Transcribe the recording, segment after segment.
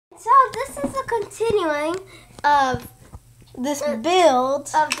continuing of this build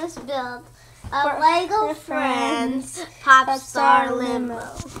of Lego Friends Pop Star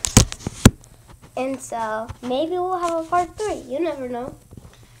Limo. And so maybe we'll have a part 3. You never know.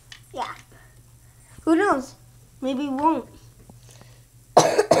 Yeah. Who knows? Maybe we won't. Yeah,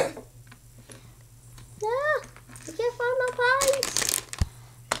 I can't find my pies.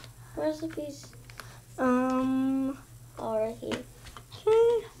 Where's the piece? Oh, right here.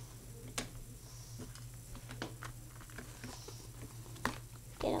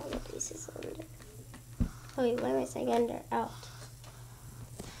 Get all the pieces under. Oh wait, why am I saying under? Out.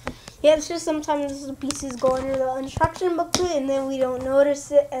 Yeah, it's just sometimes the pieces go under the instruction booklet and then we don't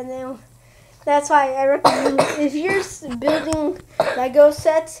notice it, and then that's why I recommend if you're building Lego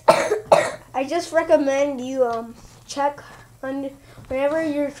sets, I just recommend you check on whenever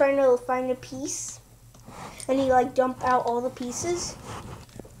you're trying to find a piece and you like dump out all the pieces.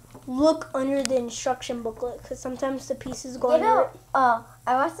 Look under the instruction booklet because sometimes the pieces go under it.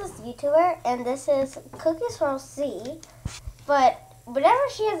 I watched this YouTuber, and this is Cookies from C, but whenever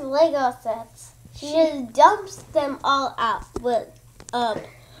she has Lego sets, she just dumps them all out with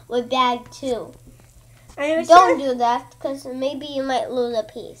bag 2. Don't do that because maybe you might lose a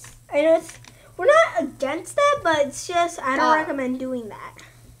piece. I know we're not against that, but it's just I don't recommend doing that.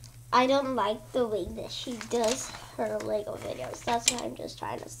 I don't like the way that she does her Lego videos. That's what I'm just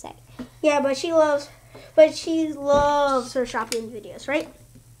trying to say. Yeah, but she loves her shopping videos, right?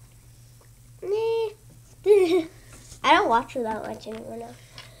 I don't watch her that much anymore now.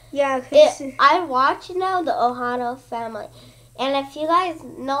 Yeah, I watch now the Ohana family, and if you guys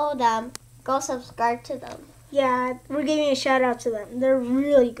know them, go subscribe to them. Yeah, we're giving a shout out to them. They're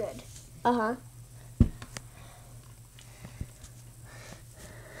really good.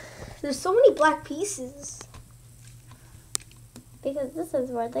 There's so many black pieces. Because this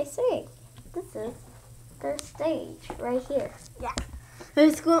is where they sing. This is their stage right here. Yeah. Do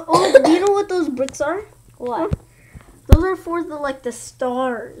you know what those bricks are? What? Those are for the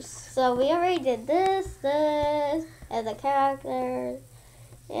stars. So we already did this, and the characters,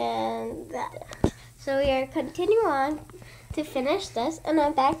 and that. So we are continuing on to finish this, and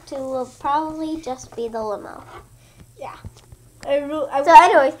then back to will probably just be the limo. Yeah. So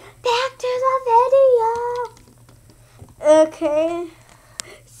anyways, back to the video. Okay.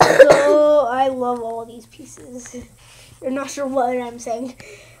 So I love all these pieces. I'm not sure what I'm saying.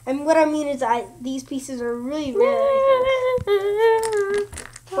 What I mean is these pieces are really, really good.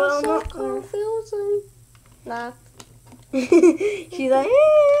 Well, so confusing. Nah. She's like,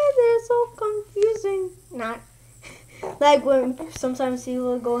 they're so confusing. Not. Like when sometimes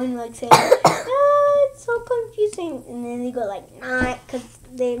people go in saying, it's so confusing. And then they go not, because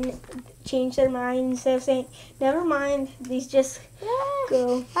they change their mind instead of saying, never mind. These just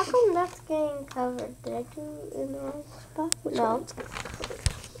go. How come that's getting covered? Did I do it in the wrong spot? No.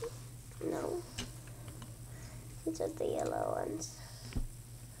 No. These are the yellow ones.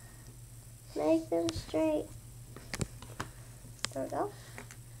 Make them straight. There we go.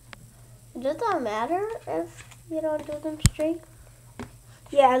 Does that matter if you don't do them straight?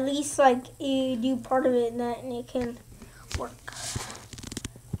 Yeah, at least you do part of it and it can work.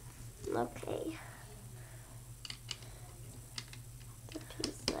 Okay. The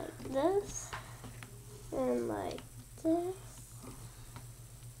piece like this and like this.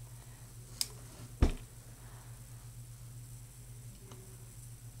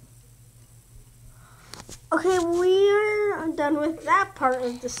 Okay, we're done with that part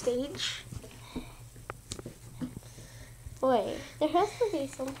of the stage. Wait, there has to be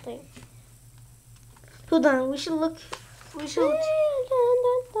something. Hold on, we should look. Hold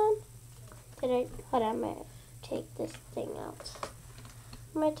on, I'm gonna take this thing out.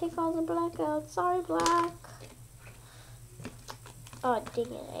 I'm gonna take all the black out. Sorry, black. Oh, dang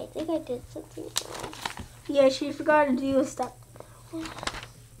it. I think I did something wrong. Yeah, she forgot to do a step.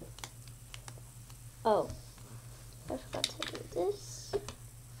 Oh. I forgot to do this.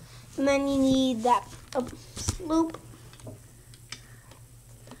 And then you need that loop.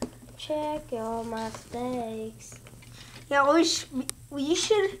 Check your mistakes. Yeah,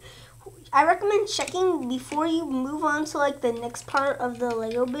 I recommend checking before you move on to the next part of the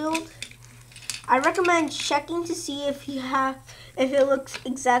Lego build. I recommend checking to see if it looks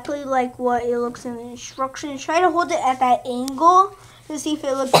exactly like what it looks in the instructions. Try to hold it at that angle to see if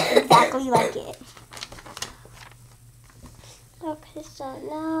it looks exactly like it. Okay, so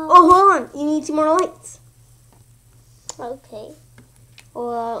now... Oh, hold on. You need some more lights. Okay.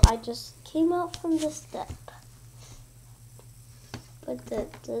 Well, I just came out from the step. But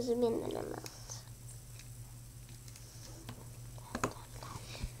that doesn't mean that I'm out.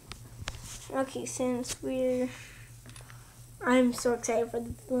 Okay, I'm so excited for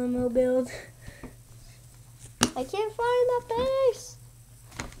the limo build. I can't find that piece.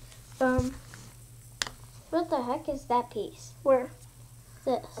 What the heck is that piece? Where?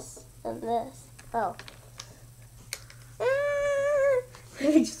 This and this. Oh.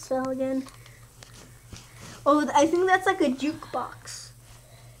 It just fell again. Oh, I think that's like a jukebox.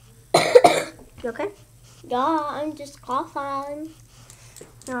 You okay? Yeah, I'm just coughing.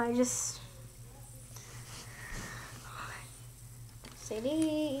 No, I just...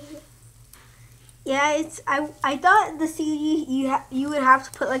 CD. Yeah, I thought the CD, you would have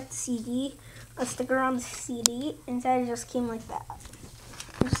to put like the CD, a sticker on the CD. Instead it just came like that.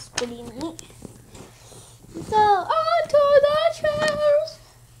 Which is pretty neat. So, on to the chairs.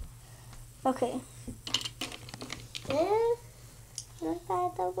 Okay. And look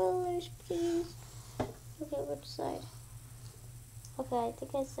at the rulers, please. Okay, which side? Okay, I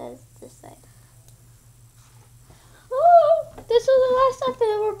think it says this side. Oh, this is the last step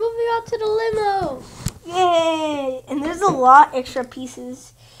and we're moving on to the limo. Yay! And there's a lot extra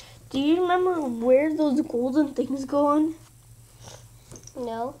pieces. Do you remember where those golden things go on?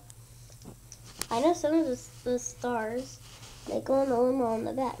 No. I know some of the stars. They go on the limo on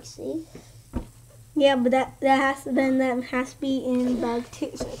the back, see? Yeah, but that has to be in bag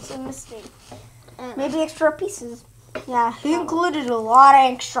 2, so it's a mistake. Maybe extra pieces. Yeah, he included a lot of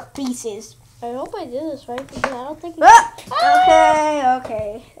extra pieces. I hope I did this right because I don't think.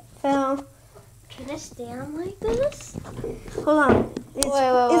 Okay. So, can I stand like this? hold on. It's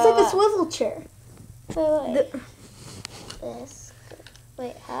like a swivel chair. Wait. This.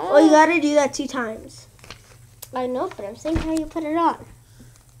 Wait, how? Oh, you gotta do that 2 times. I know, but I'm saying how you put it on.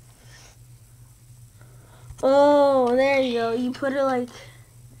 Oh, there you go. You put it like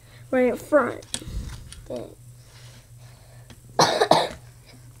right in front. Dang.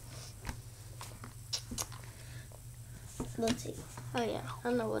 Let's see. Oh yeah,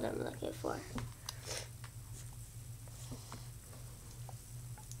 I know what I'm looking for.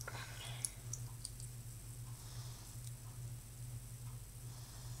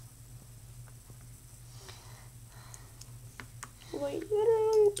 Wait,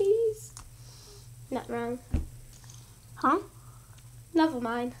 wrong piece. Not wrong. Huh? Never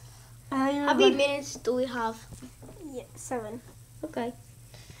mind. How many minutes do we have? Yeah, 7. Okay.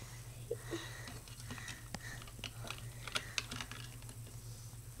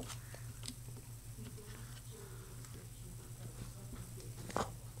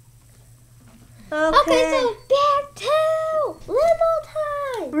 Okay, so bag 2! Limo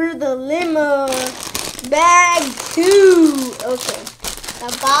time! We're the limo. Bag 2. Okay. The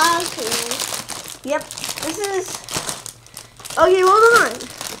bag 2. Yep. This is... Okay, hold on.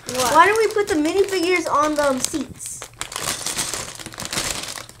 What? Why don't we put the minifigures on the seats?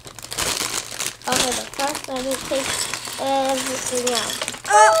 Okay, the first I will take everything out.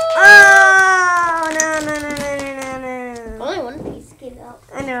 Oh, no. Only one piece came out.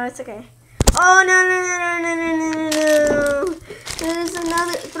 I know, it's okay. Oh, no. There's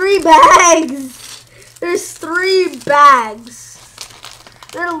another 3 bags. There's 3 bags.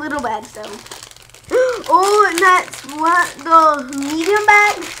 They're little bags, though. Oh, and that's what the medium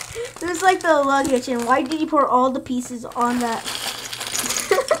bag. There's like the luggage, and why did you pour all the pieces on that?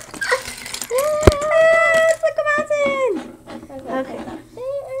 It's like a mountain. Okay.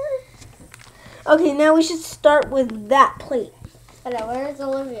 Okay, now we should start with that plate. Hello, where's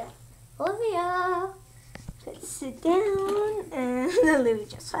Olivia? Olivia! Let's sit down, and Olivia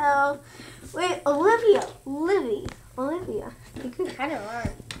just fell. Wait, Olivia. You could Kind of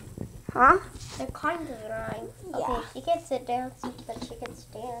rhyme. Huh? They're kind of rhyme. Yeah. Okay, she can sit down, but she can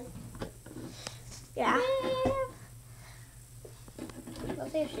stand. Yeah.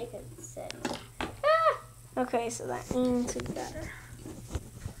 Let's see if she can sit. Okay, so that means it's better.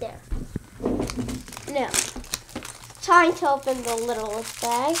 There. Now, time to open the littlest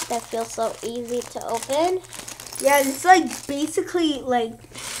bag that feels so easy to open. Yeah, it's like basically like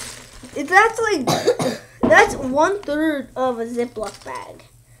that's 1/3 of a Ziploc bag.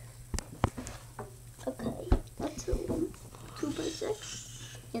 Okay, that's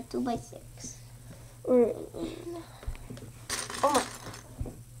 2x6. Yeah, 2x6. Oh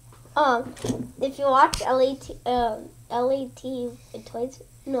my. If you watch LEV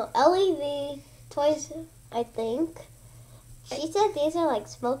Toys, I think she said these are like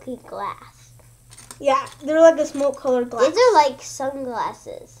smoky glass. Yeah, they're like a smoke colored glass. These are like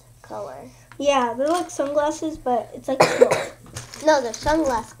sunglasses color. Yeah, they're like sunglasses, but it's like smoke. No, they're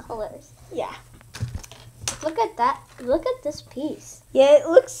sunglass colors. Yeah. Look at that. Look at this piece. Yeah, it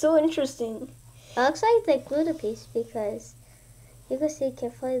looks so interesting. It looks like they glued a piece because You can see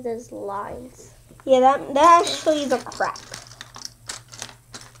carefully those lines. Yeah, that actually is a crack.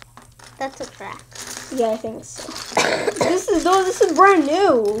 That's a crack. Yeah, I think so. This is brand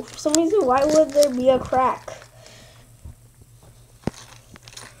new. For some reason, why would there be a crack?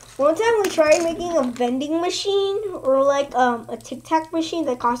 One time we tried making a vending machine or like a Tic Tac machine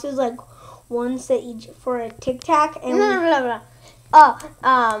that costs like 1 cent each for a Tic Tac. And Oh,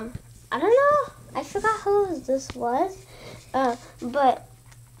 I don't know. I forgot who this was. But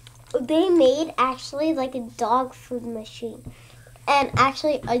they made actually like a dog food machine and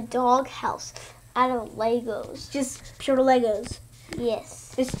actually a dog house out of Legos. Just pure Legos.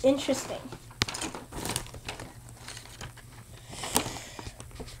 Yes. It's interesting.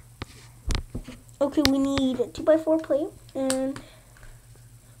 Okay, we need a 2x4 plate and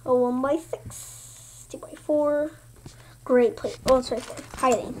a 1x6, 2x4. Great plate. Oh, it's right there.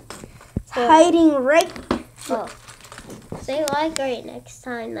 Hiding. It's hiding right. Oh. Say like great next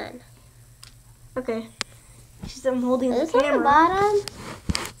time then. Okay. I'm holding the Is this camera. on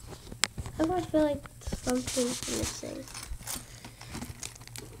the bottom? I feel like something's missing.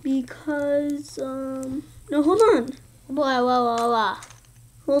 Because, no, hold on. Whoa.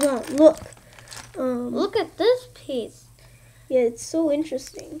 Hold on, look. Look at this piece. Yeah, it's so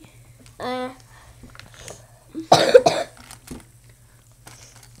interesting.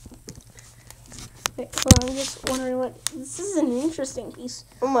 Wait, hold on, I'm just wondering what, this is an interesting piece.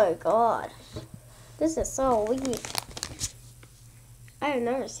 Oh my god. This is so weird. I have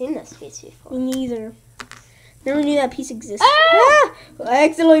never seen this piece before. Me neither. Never knew that piece existed. Ah! I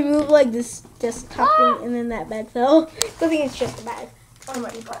accidentally moved like this desktop thing and then that bag fell. Good thing it's just a bag. Oh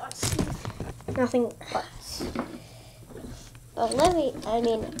my god. Nothing but. Olivia,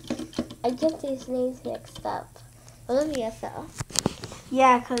 I get these names mixed up. Olivia fell.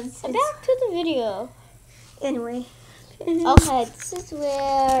 Yeah, because Back to the video. Anyway. Okay, this is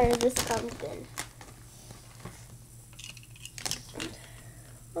where this comes in.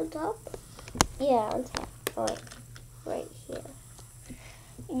 On top? Yeah, on top. Right here.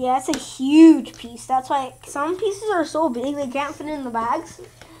 Yeah, it's a huge piece. That's why some pieces are so big they can't fit in the bags.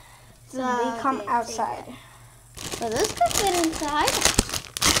 So they come outside. Well, this could fit inside.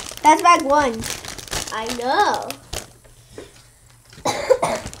 That's bag 1. I know.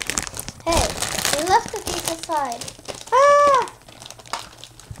 Hey, we left the piece aside. Ah!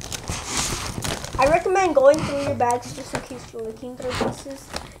 I recommend going through your bags just in case you're looking through pieces.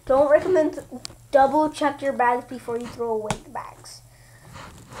 Don't recommend double check your bags before you throw away the bags.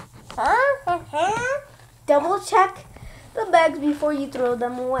 Double check the bags before you throw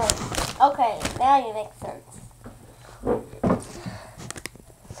them away. Okay, now you make sense.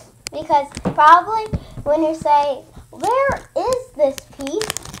 Because probably when you say, where is this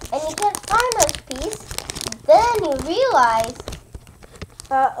piece? And you can't find this piece, then you realize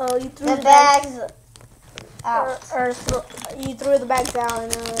You threw the bags out. Or you threw the bags down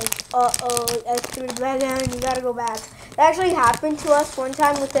and you're like, I threw the bag down and you gotta go back. That actually happened to us one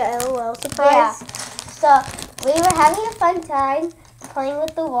time with the LOL surprise. Yeah. So we were having a fun time playing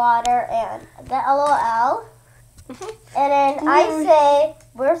with the water and the LOL. And then I say,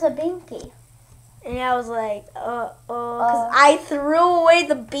 where's the binky? And I was like, because I threw away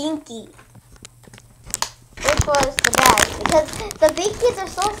the binky. Which was the bag. Because the binkies are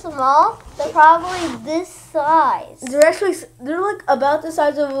so small, they're probably this size. They're like about the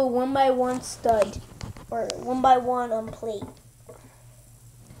size of a 1x1 stud. Or 1x1 plate.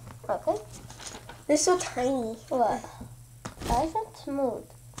 Okay. They're so tiny. What? Why is it smooth?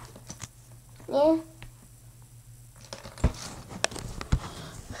 Yeah.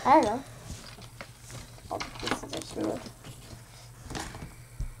 I don't know. All the pieces are smooth.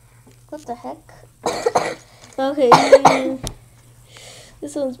 What the heck? Okay.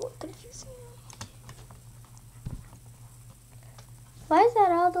 This one's more confusing. Why is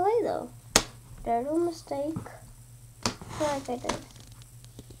that all the way though? There's no mistake. What did I do?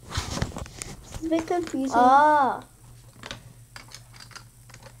 It's a bit confusing. Oh.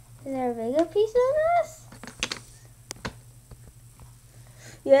 Is there a bigger piece in this?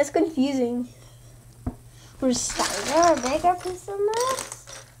 Yeah, it's confusing. We're stuck. Is there a bigger piece in this?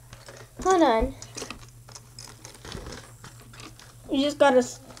 Hold on. You just gotta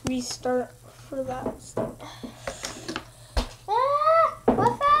restart for that step.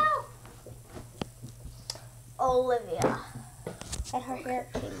 What fell? Olivia. And her hair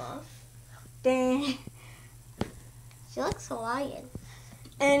came off. Dang. She looks Hawaiian.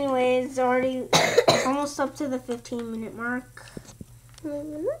 Anyways, already almost up to the 15-minute mark. 5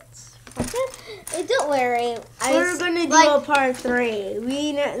 minutes? Don't worry. We're gonna do a part 3.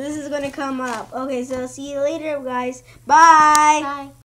 This is gonna come up. Okay, so see you later, guys. Bye. Bye.